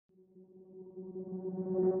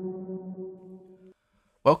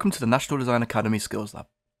Welcome to the National Design Academy Skills Lab.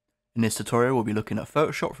 In this tutorial we'll be looking at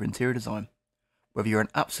Photoshop for interior design. Whether you're an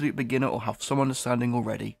absolute beginner or have some understanding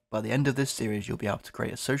already, by the end of this series you'll be able to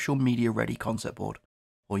create a social media ready concept board,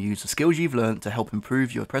 or use the skills you've learned to help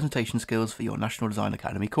improve your presentation skills for your National Design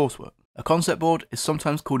Academy coursework. A concept board is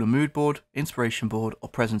sometimes called a mood board, inspiration board, or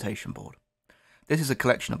presentation board. This is a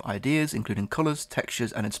collection of ideas including colours,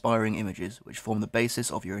 textures and inspiring images which form the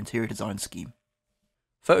basis of your interior design scheme.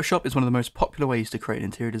 Photoshop is one of the most popular ways to create an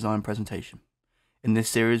interior design presentation. In this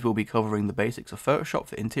series we'll be covering the basics of Photoshop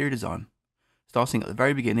for interior design, starting at the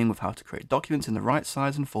very beginning with how to create documents in the right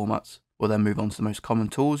size and formats. We'll then move on to the most common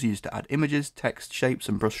tools used to add images, text, shapes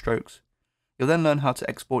and brush strokes. You'll then learn how to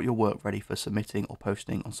export your work ready for submitting or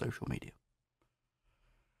posting on social media.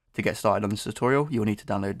 To get started on this tutorial you'll need to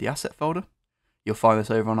download the asset folder. You'll find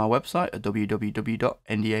this over on our website at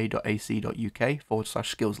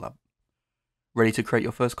www.nda.ac.uk/skillslab. Ready to create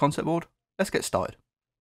your first concept board? Let's get started.